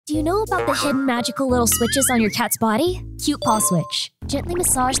Do you know about the hidden magical little switches on your cat's body? Cute paw switch. Gently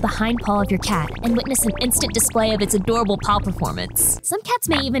massage the hind paw of your cat and witness an instant display of its adorable paw performance. Some cats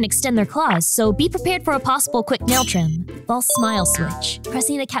may even extend their claws, so be prepared for a possible quick nail trim. False smile switch.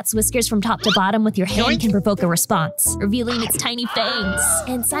 Pressing the cat's whiskers from top to bottom with your hand can provoke a response, revealing its tiny fangs.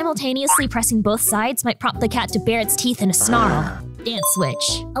 And simultaneously pressing both sides might prompt the cat to bare its teeth in a snarl. Dance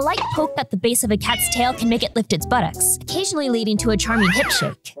switch. A light poke at the base of a cat's tail can make it lift its buttocks, occasionally leading to a charming hip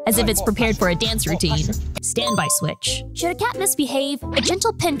shake, as if it's prepared for a dance routine. Standby switch. Should a cat misbehave, a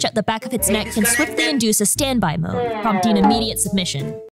gentle pinch at the back of its neck can swiftly induce a standby mode, prompting immediate submission.